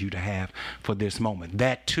allows you to have for this moment,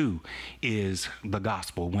 that too is the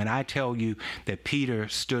gospel. When I tell you that Peter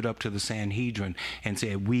stood up to the Sanhedrin and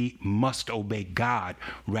said, we must obey God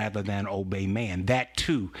rather than obey man, that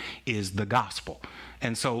too is the gospel.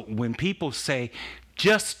 And so when people say,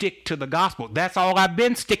 just stick to the gospel, that's all I've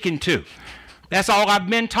been sticking to. That's all I've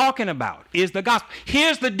been talking about is the gospel.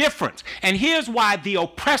 Here's the difference. And here's why the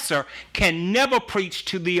oppressor can never preach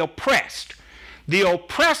to the oppressed. The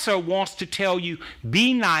oppressor wants to tell you,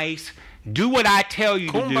 be nice, do what I tell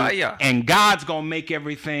you to do, and God's going to make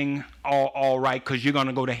everything all right because you're going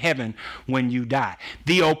to go to heaven when you die.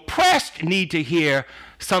 The oppressed need to hear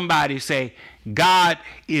somebody say, God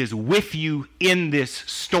is with you in this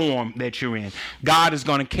storm that you're in. God is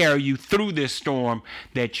going to carry you through this storm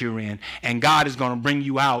that you're in, and God is going to bring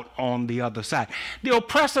you out on the other side. The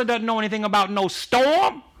oppressor doesn't know anything about no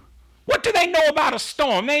storm. What do they know about a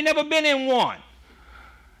storm? They ain't never been in one.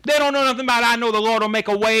 They don't know nothing about, I know the Lord will make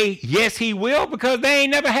a way. Yes, he will, because they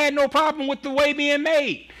ain't never had no problem with the way being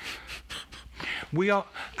made.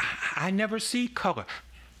 I never see color.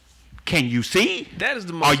 Can you see? That is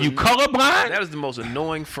the most. Are you colorblind? That is the most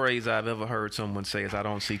annoying phrase I've ever heard someone say is, I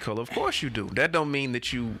don't see color. Of course you do. That don't mean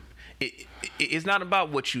that you, it's not about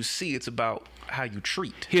what you see. It's about how you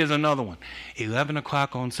treat. Here's another one. 11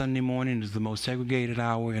 o'clock on Sunday morning is the most segregated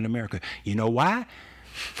hour in America. You know why?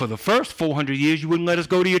 For the first 400 years, you wouldn't let us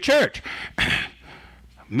go to your church.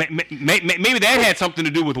 Maybe that had something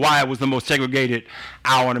to do with why it was the most segregated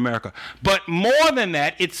hour in America. But more than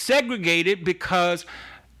that, it's segregated because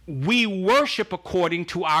we worship according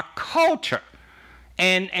to our culture.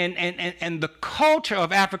 And the culture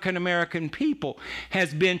of African American people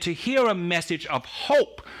has been to hear a message of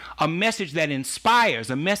hope, a message that inspires,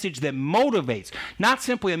 a message that motivates, not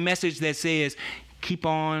simply a message that says, keep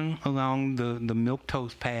on along the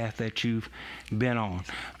milquetoast path that you've been on.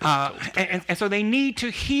 And so they need to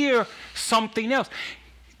hear something else.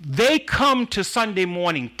 They come to Sunday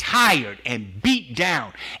morning tired and beat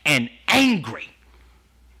down and angry.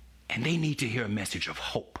 And they need to hear a message of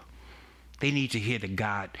hope. They need to hear that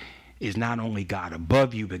God is not only God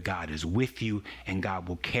above you, but God is with you, and God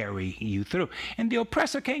will carry you through. And the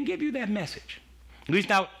oppressor can't give you that message, at least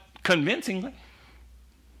not convincingly.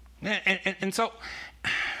 And so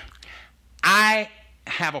I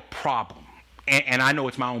have a problem, and I know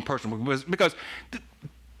it's my own personal, because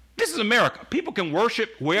this is America. People can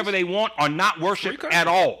worship wherever they want or not worship at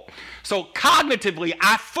all. So cognitively,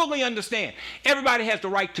 I fully understand. Everybody has the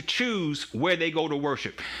right to choose where they go to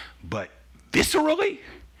worship. But viscerally,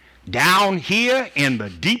 down here in the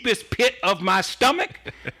deepest pit of my stomach,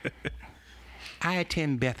 I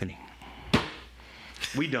attend Bethany.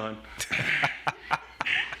 We done.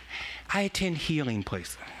 I attend healing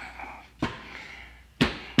places.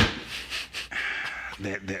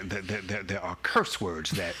 There are curse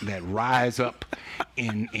words that rise up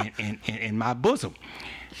in my bosom,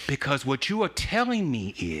 because what you are telling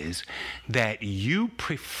me is that you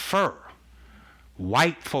prefer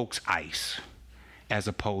white folks' ice as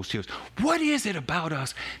opposed to yours. What is it about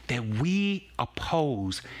us that we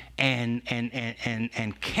oppose and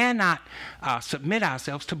cannot submit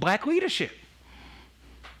ourselves to black leadership?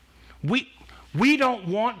 We don't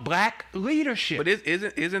want black leadership. But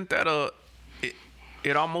isn't that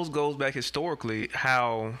it almost goes back historically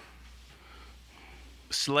how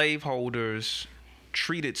slaveholders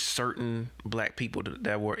treated certain black people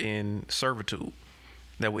that were in servitude,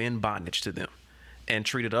 that were in bondage to them, and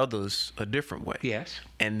treated others a different way. Yes.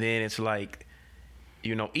 And then it's like,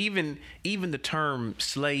 even the term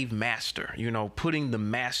slave master, putting the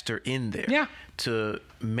master in there to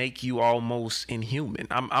make you almost inhuman.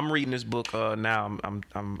 I'm reading this book now.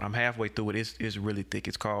 I'm halfway through it. It's really thick.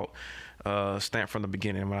 It's called Stamped from the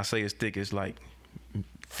Beginning. And when I say it's thick, it's like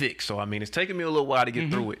thick. So I mean, it's taken me a little while to get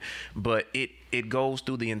through it, but it goes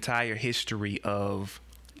through the entire history of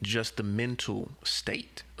just the mental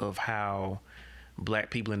state of how black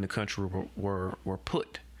people in the country were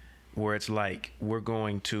put, where it's like, we're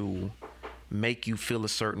going to make you feel a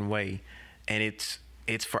certain way, and it's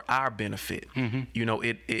for our benefit.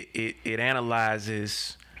 It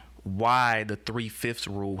analyzes why the 3/5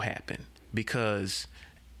 rule happened, because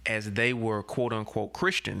as they were quote unquote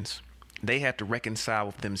Christians, they had to reconcile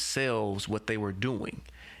with themselves what they were doing,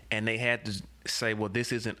 and they had to say, well,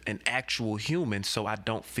 this isn't an actual human, so I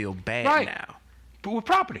don't feel bad now. But with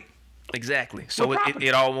property. Exactly. So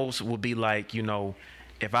it almost would be like,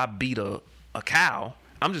 if I beat a cow,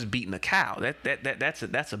 I'm just beating a cow.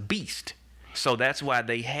 That's a beast. So that's why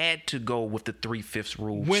they had to go with the 3/5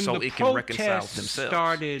 rule, so it can reconcile with themselves. When the protests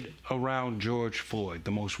started around George Floyd,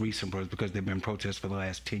 the most recent protests, because there have been protests for the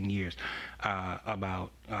last 10 years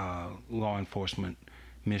about law enforcement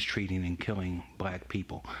mistreating and killing black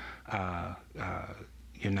people.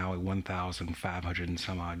 You're now at 1,500 and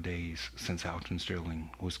some odd days since Alton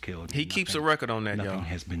Sterling was killed. He keeps a record on that, y'all. Nothing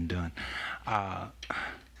has been done.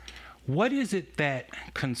 What is it that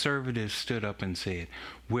conservatives stood up and said?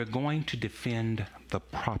 We're going to defend the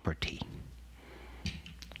property.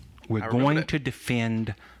 We're going to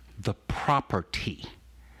defend the property.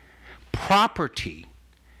 Property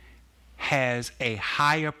has a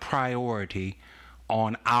higher priority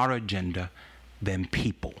on our agenda than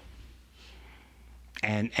people.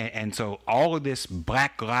 And so all of this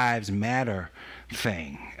Black Lives Matter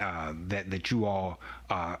thing that you all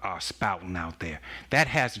are spouting out there, that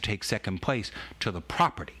has to take second place to the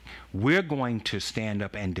property. We're going to stand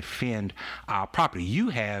up and defend our property. You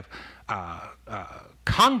have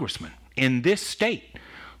congressmen in this state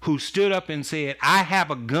who stood up and said, I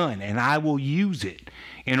have a gun and I will use it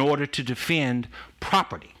in order to defend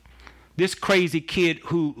property. This crazy kid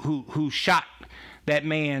who shot that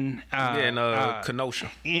man in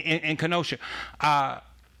Kenosha. In Kenosha.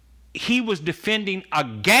 He was defending a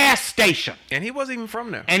gas station. And he wasn't even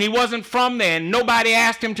from there. And he wasn't from there, and nobody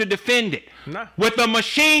asked him to defend it. Nah. With a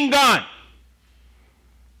machine gun.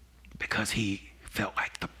 Because he felt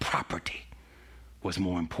like the property was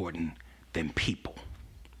more important than people.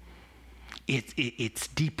 It's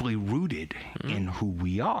deeply rooted in who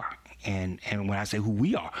we are. And when I say who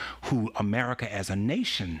we are, who America as a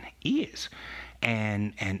nation is.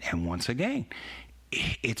 And once again,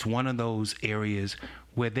 it's one of those areas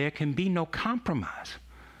where there can be no compromise.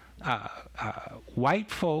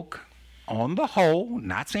 White folk, on the whole,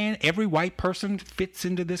 not saying every white person fits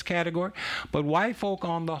into this category, but white folk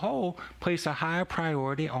on the whole place a higher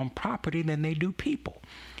priority on property than they do people,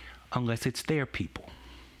 unless it's their people.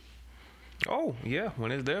 Oh, yeah,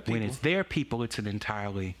 when it's their people. When it's their people, it's an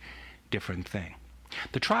entirely different thing.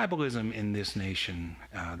 The tribalism in this nation,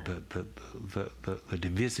 the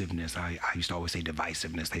divisiveness, I used to always say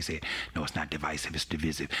divisiveness. They say, no, it's not divisive, it's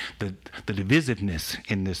divisive. The divisiveness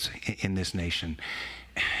in this nation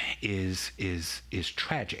is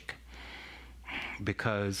tragic,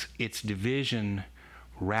 because it's division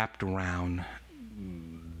wrapped around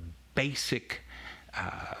basic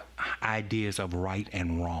ideas of right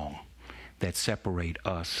and wrong that separate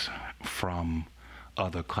us from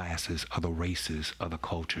other classes, other races, other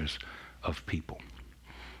cultures of people.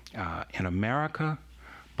 In America,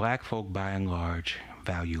 black folk by and large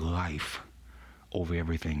value life over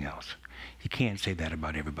everything else. You can't say that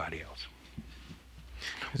about everybody else.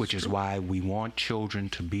 Which is why we want children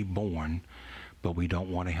to be born, but we don't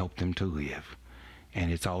want to help them to live. And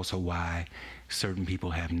it's also why certain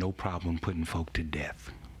people have no problem putting folk to death.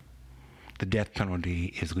 The death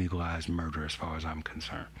penalty is legalized murder as far as I'm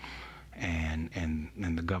concerned. And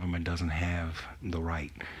the government doesn't have the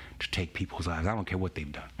right to take people's lives. I don't care what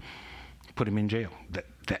they've done. Put them in jail.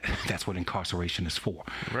 That's what incarceration is for.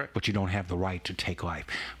 Right. But you don't have the right to take life.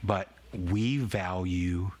 But we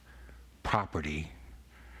value property.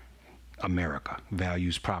 America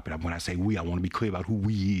values property. When I say we, I want to be clear about who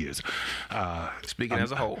we is. Speaking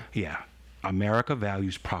as a whole. Yeah. America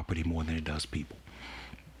values property more than it does people.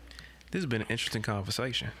 This has been an interesting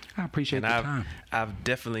conversation. I appreciate the time. I've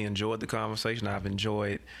definitely enjoyed the conversation. I've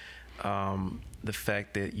enjoyed the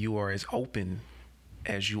fact that you are as open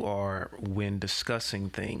as you are when discussing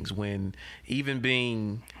things, when even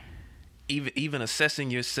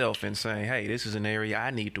assessing yourself and saying, hey, this is an area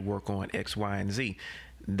I need to work on X, Y, and Z.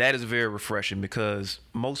 That is very refreshing, because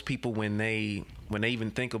most people, when they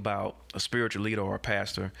even think about a spiritual leader or a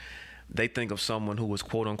pastor, they think of someone who is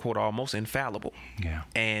quote unquote almost infallible. Yeah.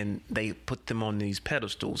 And they put them on these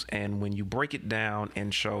pedestals. And when you break it down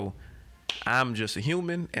and show, I'm just a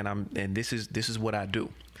human and this is what I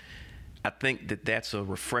do, I think that's a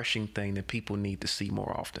refreshing thing that people need to see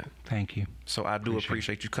more often. Thank you. So I do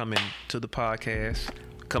appreciate you coming to the podcast,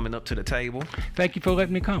 coming up to the table. Thank you for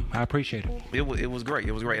letting me come. I appreciate it. It was great.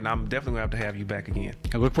 It was great. And I'm definitely going to have to have you back again.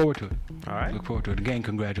 I look forward to it. All right. Look forward to it. Again,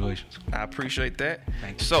 congratulations. I appreciate that.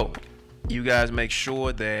 Thank you. So you guys make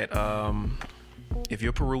sure that if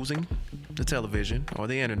you're perusing the television or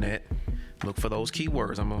the internet, look for those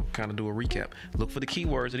keywords. I'm going to kind of do a recap. Look for the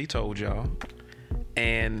keywords that he told y'all.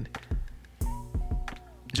 And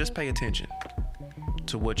just pay attention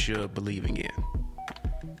to what you're believing in.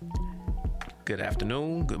 Good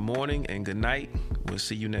afternoon, good morning, and good night. We'll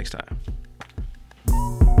see you next time.